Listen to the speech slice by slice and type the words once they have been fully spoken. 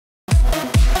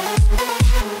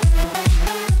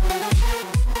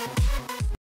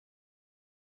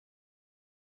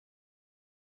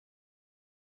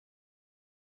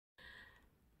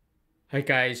Hi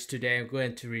guys, today I'm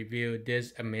going to review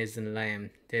this amazing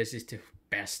lamp. This is the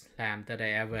best lamp that I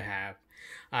ever have.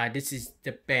 This is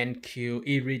the BenQ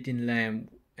E-reading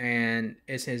lamp and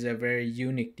it has a very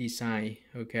unique design.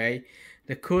 Okay,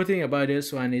 the cool thing about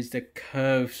this one is the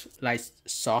curved light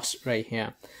source right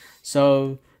here.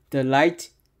 So the light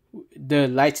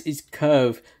is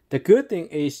curved. The good thing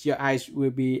is your eyes will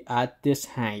be at this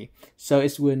height, so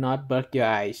it will not bug your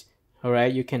eyes.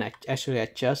 Alright, you can actually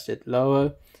adjust it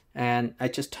lower, and I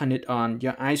just turn it on.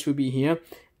 Your eyes will be here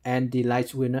and the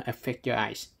lights will not affect your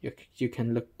eyes. You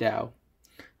can look down.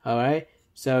 Alright,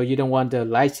 so you don't want the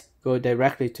lights go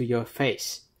directly to your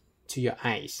face, to your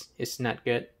eyes. It's not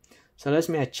good. So let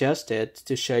me adjust it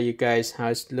to show you guys how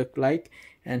it look like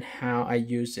and how I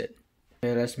use it.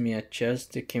 Okay, let me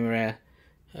adjust the camera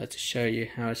to show you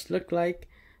how it look like.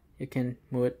 You can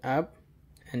move it up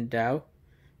and down,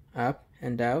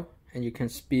 and you can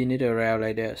spin it around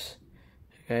like this.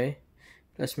 Okay,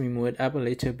 let me move it up a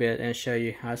little bit and show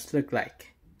you how it look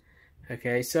like.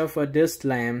 Okay, so for this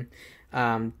lamp,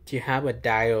 you have a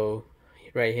dial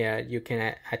right here. You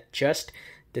can adjust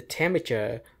the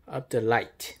temperature of the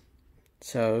light.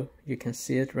 So you can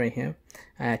see it right here.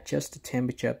 I adjust the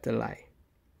temperature of the light.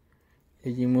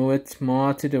 If you move it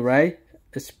more to the right,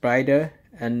 it's brighter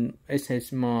and it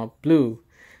has more blue.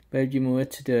 But if you move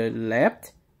it to the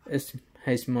left, it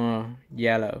has more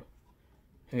yellow.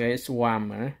 Okay, it's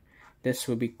warmer. This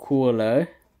will be cooler,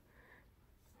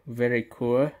 very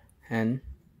cool, and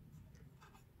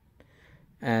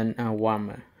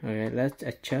warmer. Okay, let's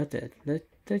adjust it.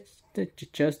 Let's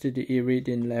adjust to the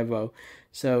e-reading level.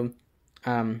 So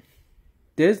you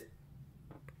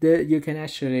can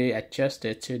actually adjust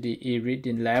it to the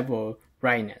e-reading level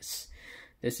brightness.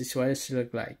 This is what it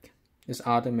looks like. It's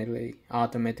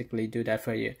automatically do that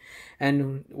for you.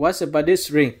 And what's about this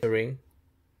ring? The ring,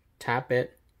 tap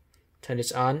it, turn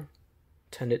it on,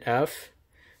 turn it off.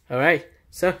 Alright,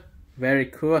 so very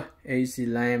cool, easy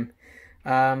lamp.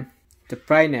 The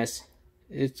brightness,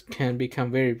 it can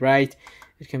become very bright,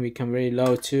 it can become very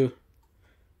low too.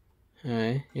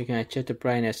 Alright, you can adjust the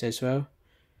brightness as well.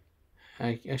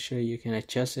 Actually, you can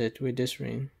adjust it with this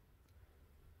ring.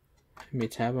 Let me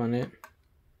tap on it.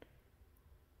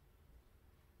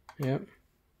 Yep.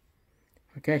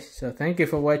 Okay, so thank you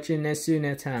for watching and see you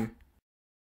next time.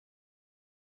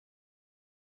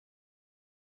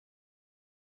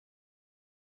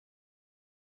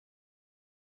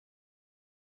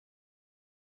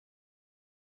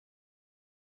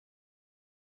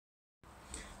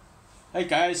 Hey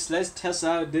guys, let's test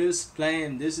out this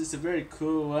plane. This is a very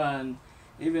cool one.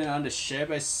 Even on the shape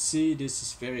I see, this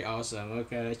is very awesome.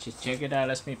 Okay, let's just check it out.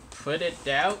 Let me put it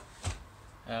down.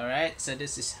 Alright, so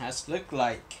this is how it look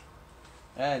like.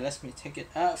 Alright, let me take it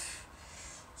off.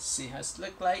 See how it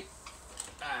look like.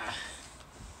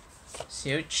 It's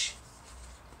huge.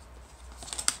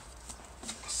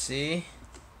 See?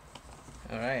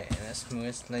 Alright, let's move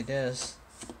it like this.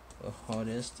 We'll hold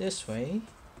this way.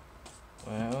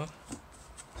 Well,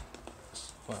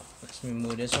 let me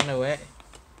move this one away.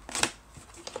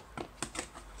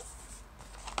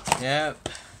 Yep.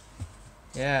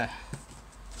 Yeah.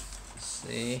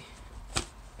 See?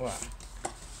 Wow.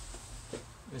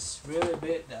 It's really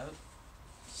big though.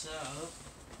 So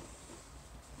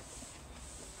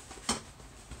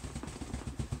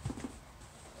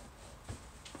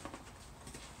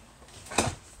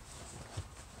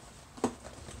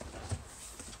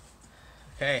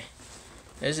okay.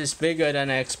 This is bigger than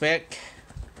I expect.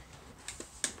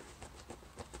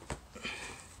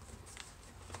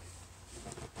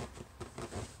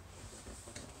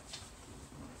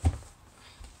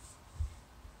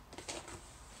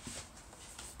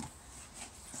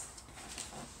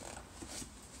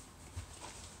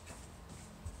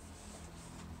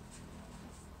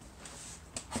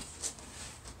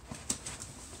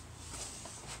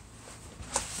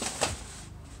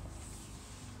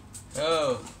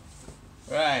 Oh,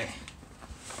 right.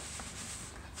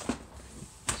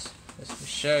 Let me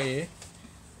show you.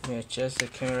 Let me adjust the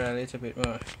camera a little bit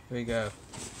more. Here we go.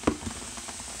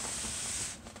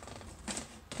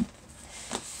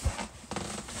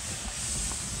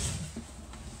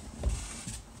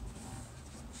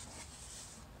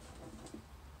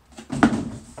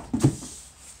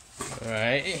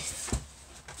 Alright.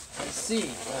 Let's see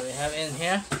what we have in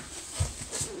here.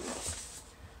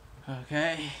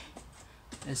 Okay.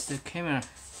 It's the camera.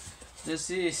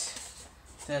 This is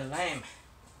the lamp.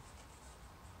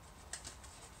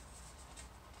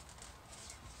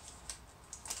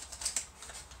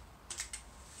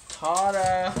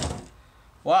 Ta-da!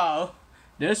 Wow,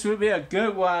 this will be a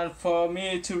good one for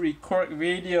me to record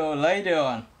video later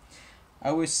on.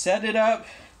 I will set it up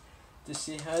to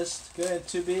see how it's going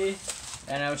to be,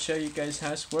 and I'll show you guys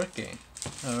how it's working.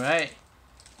 Alright.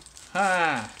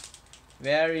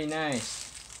 Very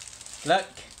nice. Look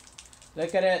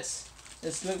at this.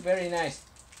 This look very nice.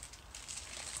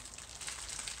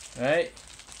 Right?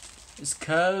 It's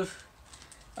curved.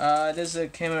 There's a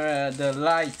camera, the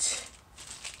light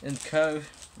and curve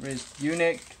is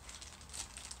unique.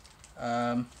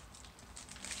 Let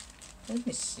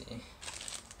me see.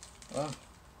 Well,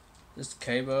 this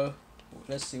cable,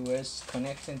 let's see where it's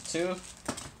connecting to.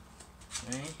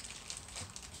 Right.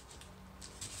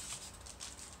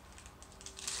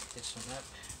 This one up.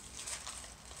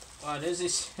 Wow, this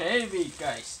is heavy,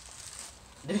 guys.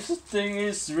 This thing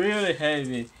is really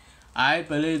heavy. I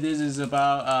believe this is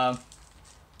about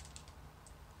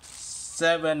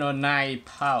 7 or 9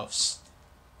 pounds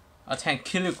or 10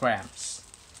 kilograms.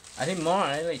 I think more,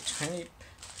 like 20,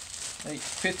 like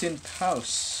 15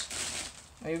 pounds,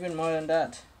 or even more than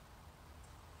that,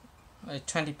 like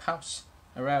 20 pounds,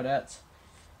 around that.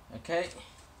 Okay,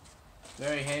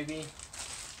 very heavy.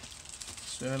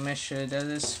 So make sure that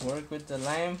this work with the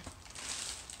lamp.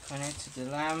 Connect to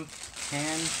the lamp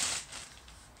hand.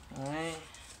 Alright.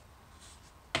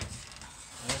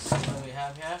 Let's see what we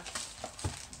have here.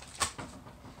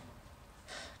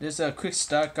 This is a quick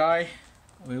start guide.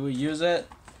 We will use it.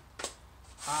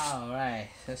 Alright,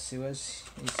 let's see what's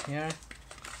here.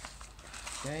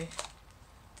 Okay.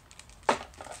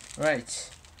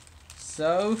 Right.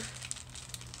 So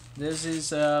this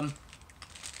is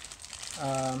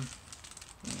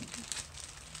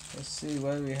let's see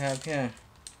what we have here.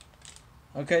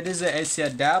 Okay, this is an AC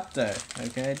adapter.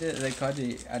 Okay, they call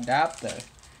it adapter.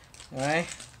 Alright,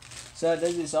 so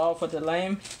this is all for the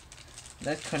lamp.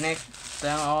 Let's connect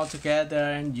them all together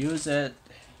and use it.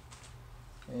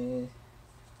 Okay,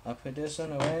 I'll put this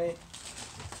one away.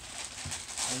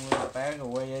 And move the bag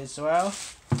away as well.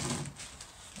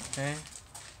 Okay.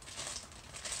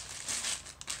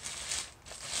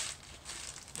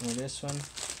 And this one.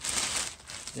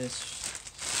 This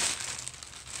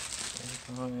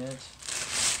on it.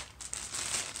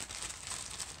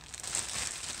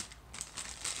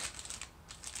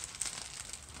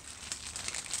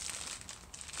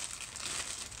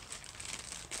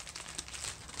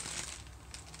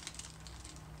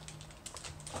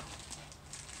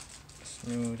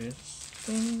 Remove this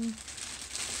thing.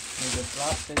 Move the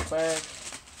plastic bag.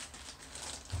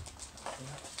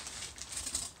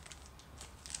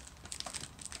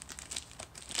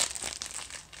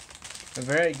 A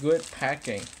very good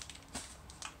packing.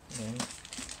 Okay.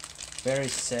 Very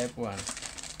safe one.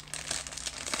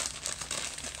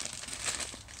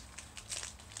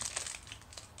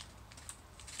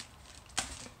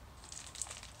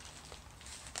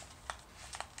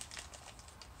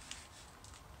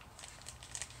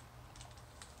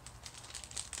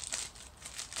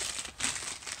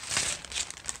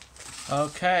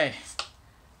 Okay,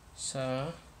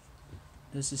 so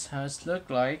this is how it's look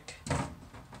like,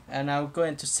 and I'm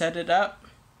going to set it up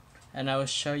and I will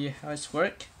show you how it's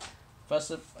work.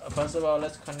 First of all,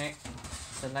 let's connect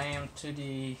the lamp to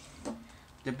the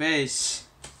base.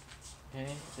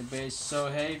 Okay, the base is so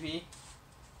heavy,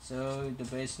 so the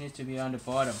base needs to be on the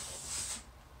bottom.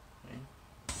 Okay.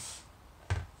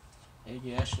 If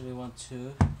you actually want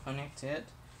to connect it,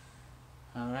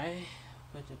 alright,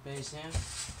 put the base in.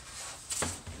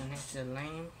 Connect the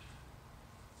lamp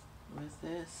with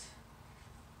this.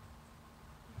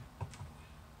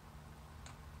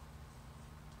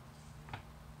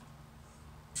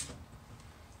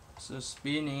 So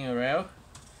spinning around.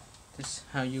 This is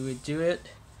how you would do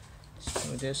it. Just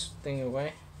move this thing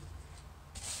away.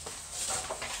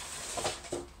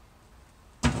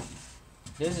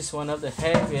 This is one of the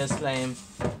heaviest lamps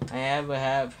I ever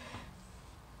have.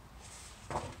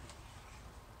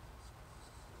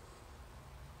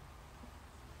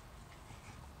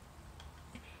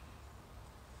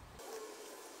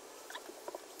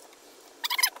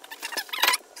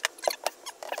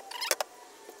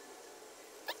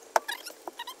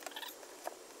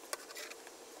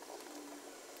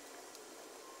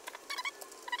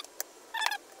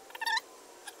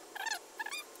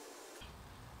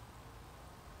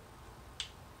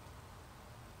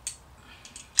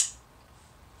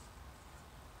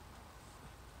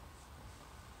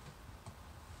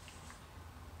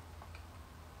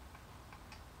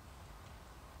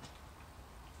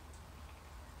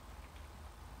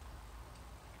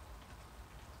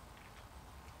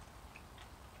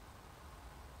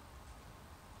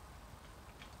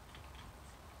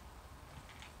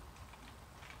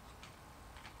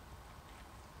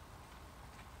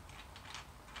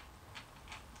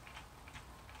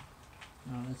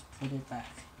 Now let's put it back.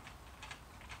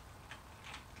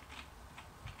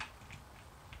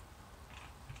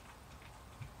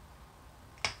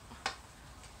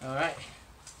 Alright,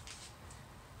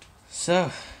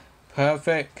 so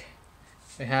perfect,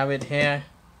 we have it here.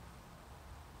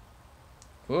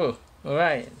 Whoa.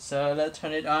 Alright, so let's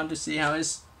turn it on to see how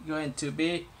it's going to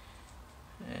be.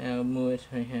 I'll move it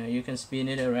right here. You can spin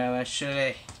it around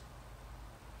actually.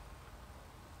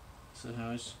 So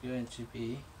how it's going to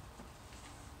be.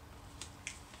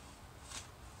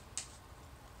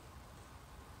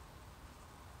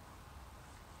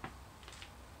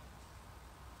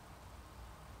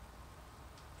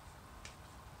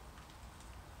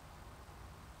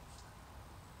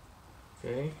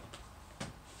 Okay.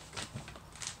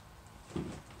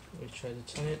 We try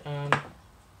to turn it on.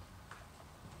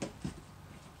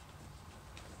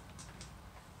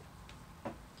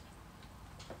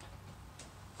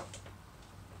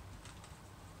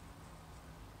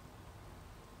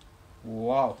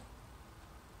 Wow.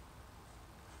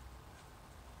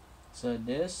 So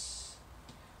this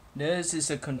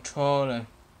is a controller.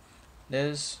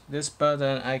 This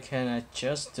button I can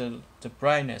adjust the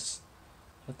brightness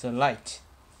of the light.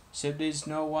 So if there's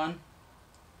no one,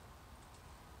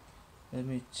 let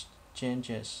me change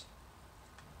this.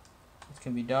 It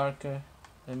can be darker.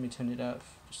 Let me turn it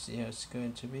off to see how it's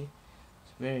going to be.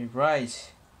 It's very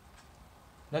bright.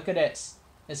 Look at this.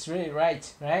 It's really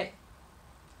bright, right?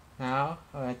 Now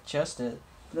I'll adjust it.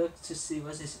 Look to see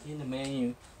what is in the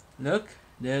menu. Look,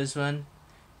 there's one.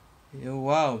 Oh,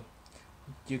 wow.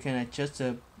 You can adjust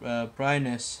the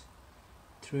brightness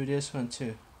through this one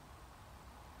too.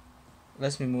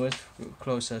 Let me move it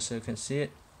closer so you can see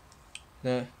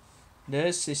it.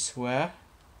 This is where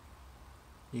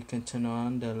you can turn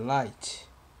on the light.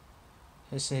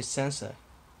 This is a sensor.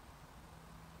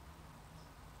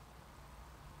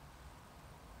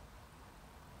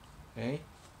 Okay.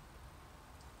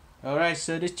 Alright,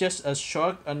 so this is just a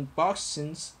short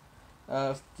unboxing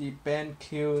of the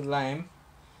BenQ lamp.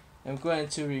 I'm going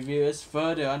to review it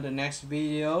further on the next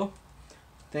video.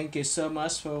 Thank you so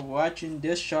much for watching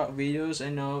this short videos. I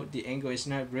know the angle is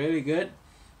not really good,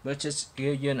 but just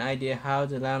give you an idea how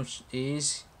the lamp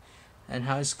is and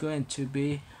how it's going to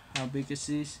be, how big it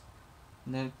is.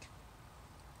 Look.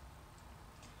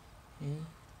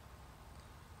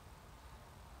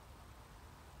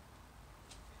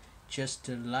 Just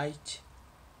the light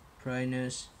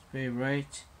brightness, very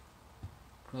bright,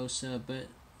 closer a bit,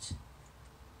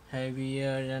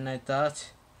 heavier than I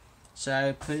thought. So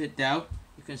I put it down.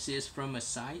 You can see it's from a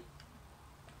side.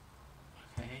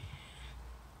 Okay.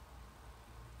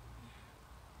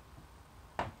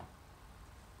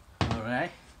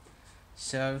 Alright.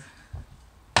 So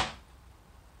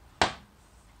you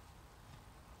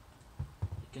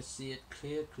can see it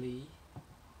clearly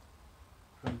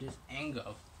from this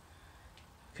angle.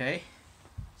 Okay.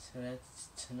 So let's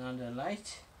turn on the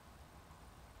light.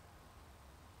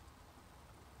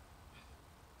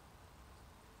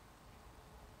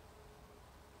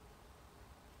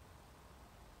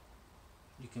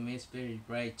 You can make it very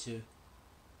bright too.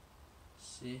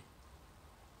 See?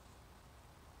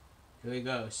 Here we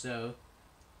go. So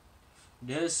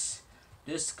this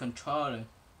controller,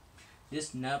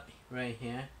 this knob right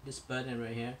here, this button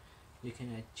right here, you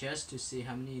can adjust to see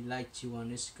how many lights you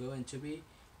want this going to be,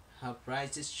 how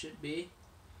bright this should be.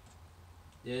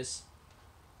 This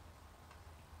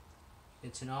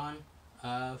it's an on,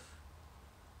 off,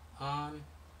 on,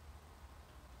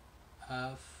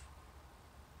 off.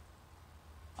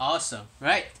 Awesome,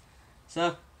 right?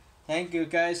 So thank you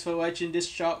guys for watching this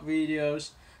short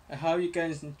videos. I hope you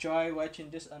guys enjoy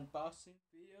watching this unboxing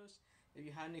videos. If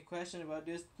you have any questions about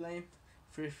this lamp,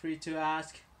 feel free to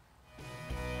ask.